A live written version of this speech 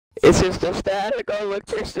It's just a static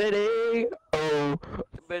electricity. Oh,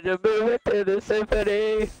 when you move it to the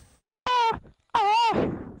symphony. Ah, ah,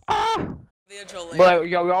 ah. The intro later. But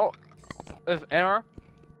yo, is Inner?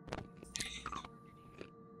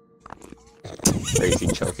 Crazy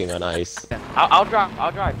choking on ice. I'll drive.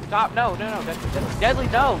 Stop. No. That's deadly.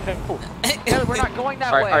 No. Deadly, we're not going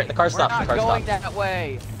that way. Alright, the car stopped. We're The car not going stopped. that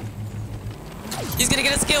way. He's gonna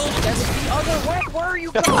get us killed. That's the other way. Where are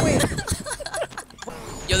you going?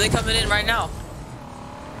 Yo, they coming in right now.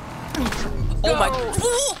 Oh my!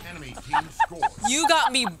 Enemy team scores. You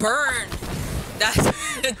got me burned. That's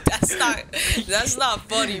not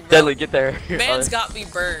funny, bro. Deadly, get there. Man's got me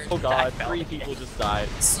burned. Oh god, 3 people just died.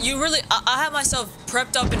 You really? I had myself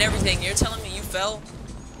prepped up and everything. You're telling me you fell?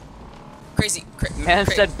 Crazy. Man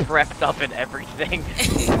said prepped up and everything.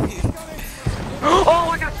 Oh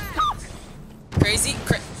my god! Crazy.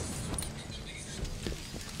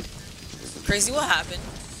 Crazy. What happened?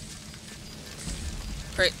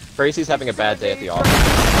 Crazy's having a bad day at the office.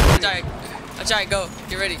 I'm trying. Go.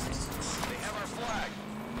 Get ready.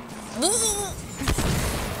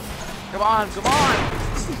 Come on!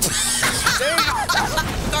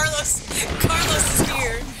 Carlos is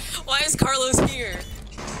here. Why is Carlos here?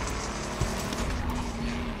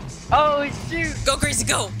 Oh shoot! Go Crazy,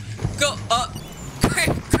 go.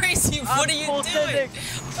 Crazy, what are you doing?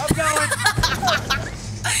 I'm going.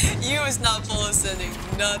 You is not full ascending,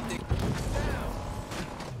 nothing.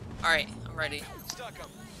 Alright, I'm ready.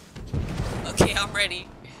 Okay, I'm ready.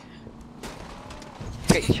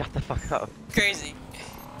 Hey, shut the fuck up. Crazy.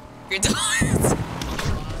 You're done.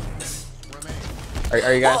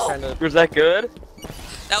 Are you guys trying to... Was that good?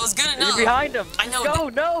 That was good enough. You're behind him. I know. No.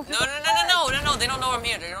 No. They don't know I'm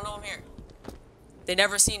here. They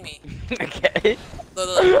never seen me. Okay.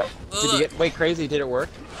 Look. Did you get... Wait, Crazy, did it work?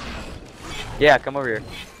 Yeah, come over here.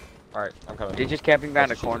 Alright, I'm coming. They're just camping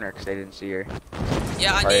behind a corner because they didn't see her.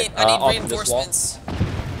 Yeah, I Alright, need off of this wall. reinforcements.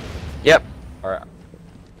 Yep. Alright.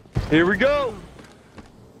 Here we go.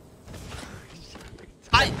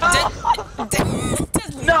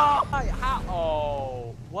 No!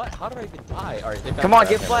 Oh, what? How did I even die? Alright, they found Come on,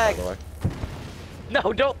 the get camera, by flagged. the way.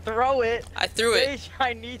 No, don't throw it. I threw it. Daija,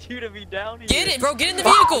 I need you to be down here. Get it, bro. Get in the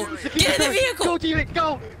vehicle. Get in the vehicle. Go teammate.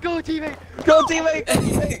 Go teammate. Go, teammate!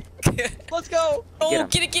 Let's go! Oh,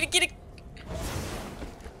 Get get it.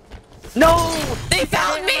 No! They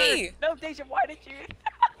found me. No, Daija, why did you?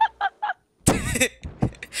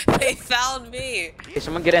 They found me. Hey,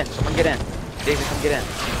 someone get in. Daija, come get in.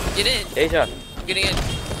 Get in. Daija, I'm getting in.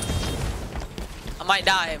 I might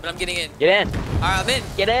die, but I'm getting in. get in. Alright, I'm in.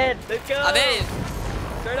 Get in. Let's go. I'm in.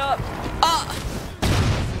 Turn up.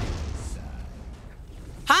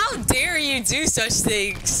 How dare you do such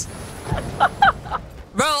things?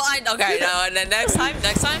 Bro, okay, no, and then next time,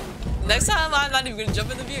 I'm not even gonna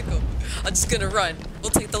jump in the vehicle. I'm just gonna run.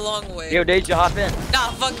 We'll take the long way. Yo, Daija, hop in.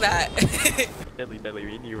 Nah, fuck that. Deadly,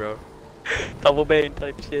 we need you, bro. Double bane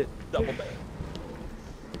type shit. Double bang.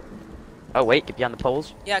 Oh wait, get behind the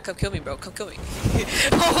poles. Yeah, come kill me, bro. Come kill me.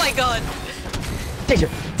 Oh my god. Daija.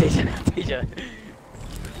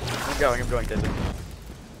 I'm going, Daija.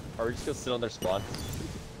 Are we just gonna sit on their spawn?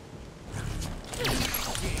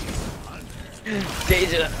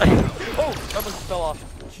 Daija. Oh, someone fell off.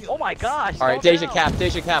 Oh my gosh. Alright, slow Daija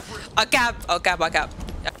down. cap. A cap.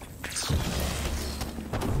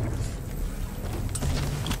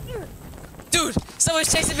 Dude,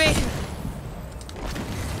 someone's chasing me.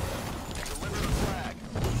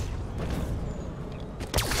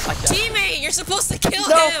 Teammate, you're supposed to kill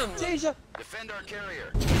him. Daija! Defend our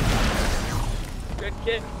carrier. Good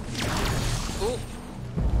kill. Ooh.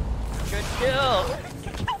 Good kill.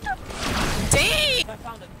 Dang! I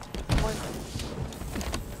found it.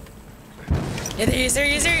 Yeah, there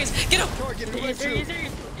he is. Get him.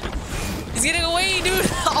 He's getting away, dude.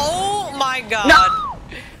 Oh my god. No!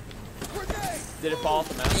 Did it fall off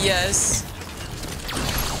the map? Yes.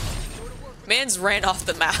 Man's ran off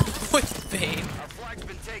the map with Bane. Our flag's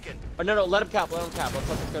been taken. Oh, no, let him cap. Let's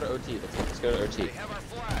go to OT. Let's go to OT. They have our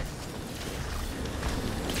flag.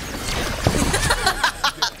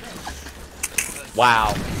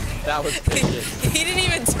 Wow. That was vicious. He didn't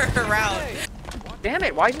even turn around. Damn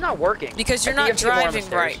it, why is it not working? Because you're I not think you have to get more on the driving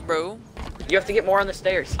stairs. right, bro. You have to get more on the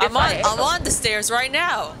stairs. I'm Yes, I am. on the stairs right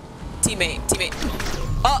now. Teammate.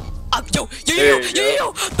 Yo,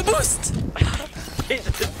 the boost!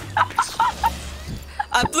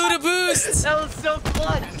 I blew the boost! That was so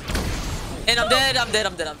clutch. And I'm dead. I'm dead.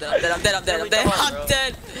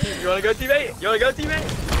 You wanna go, teammate?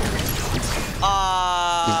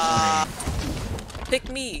 Pick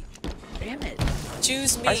me. Damn it.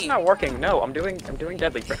 Choose Why is it me. not working? No, I'm doing deadly. I'm doing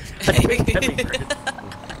deadly.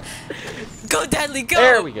 Go, Deadly, go!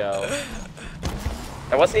 There we go.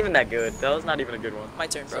 That wasn't even that good. That was not even a good one. My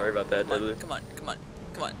turn, bro. Sorry about that, Come Deadly. on, come on, come on,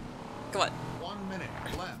 come on, come on. 1 minute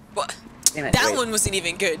left. What? Damn it, That wait. one wasn't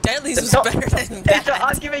even good. Deadly's was No. better than I'm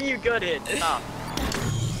that. giving you good hits. Stop.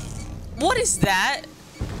 What is that?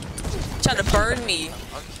 Trying to burn me. I'm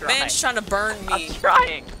trying. Man's trying to burn I'm me.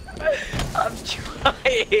 trying. I'm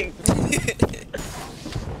trying.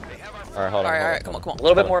 Alright, hold on. Alright, come on, come on. A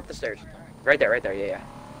little bit more up the stairs. Right there, yeah.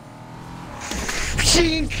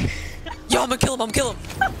 Shink! Yo, I'm gonna kill him,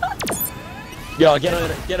 Yo, get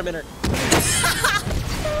him in her.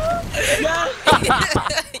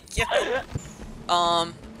 Yo.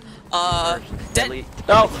 Deadly.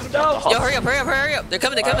 No! Yo, hurry up. They're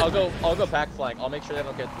coming. Alright, I'll go back flying. I'll make sure they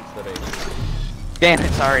don't get into the base. Damn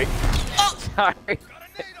it, sorry. Oh, Sorry.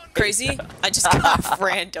 crazy. I just got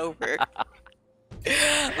ran over.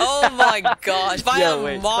 Oh my gosh. By Yo, a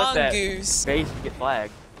wait, flip that. mongoose. Base to get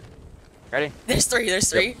flagged. Ready? There's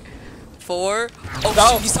three. 4. Oh,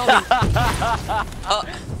 No. shoot, you saw me.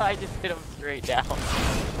 I just hit him straight down.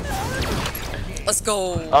 Let's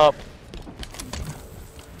go. Up.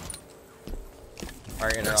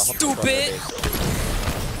 Alright, Inner, I'll help you Stupid. from the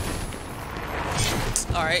base.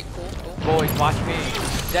 Alright, cool. Boys, watch me.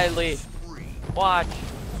 Deadly. Watch.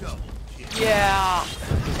 Yeah.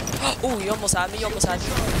 Oh, you almost had me.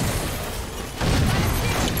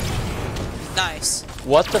 Nice.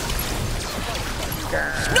 What the? No,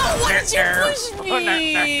 why did you push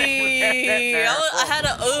me? I had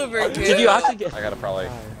an overkill. Did you actually get? I gotta probably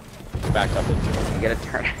back up into it. You gotta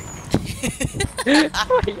turn.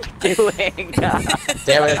 What are you doing?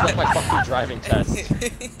 Damn it, it's like my fucking driving test.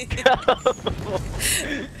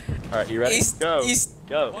 Alright, you ready? Go.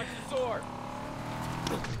 Go.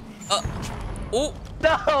 Oh,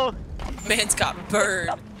 No. man's got burned.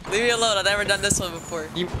 Leave me alone. I've never done this one before.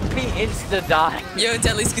 You me insta die. Yo,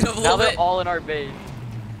 Deadly, scoot up a Now little they're bit. all in our base.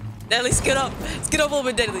 Deadly, scoot up. Scoot up a little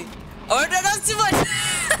bit, Deadly. Oh, no, that's too much.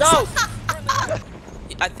 No.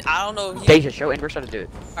 I don't know. Daija, show Inverse how to do it.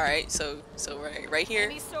 Alright, so right here.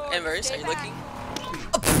 Inverse, are you looking? Oh,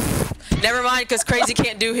 pff. Never mind, because Crazy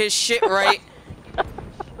can't do his shit right.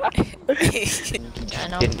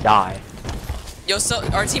 Didn't die. Yo, so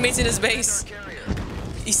our teammate's in his base.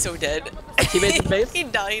 He's so dead. Teammate's in base? He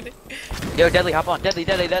died. Yo, Deadly, hop on. Deadly.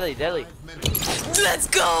 Let's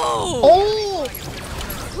go! Oh!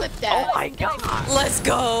 Flip that. Oh my god. Let's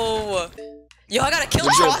go! Yo, I gotta kill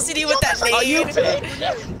Atrocity with that nade. Are you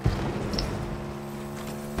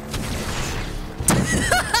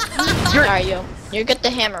Alright, you get the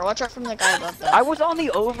hammer. Watch out from the guy above that. I was on the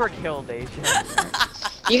overkill,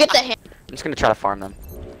 Daija. You get the hammer. I'm just gonna try to farm them.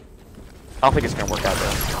 I don't think it's gonna work out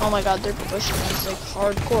though. Oh my god, they're pushing us like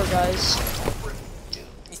hardcore, guys.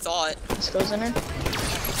 You saw it. This goes in her. 2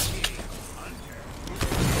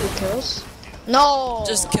 kills. No!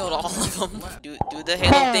 Just killed all of them. Do the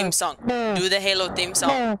Halo theme song. Do the Halo theme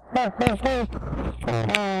song.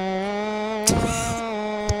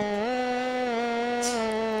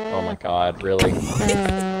 Oh my god, really?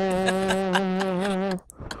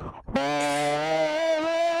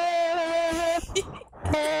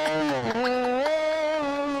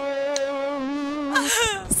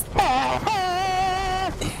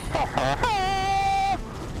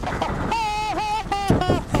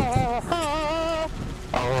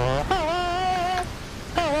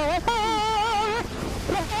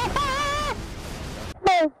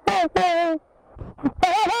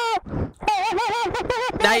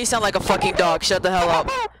 Now you sound like a fucking dog. Shut the hell up.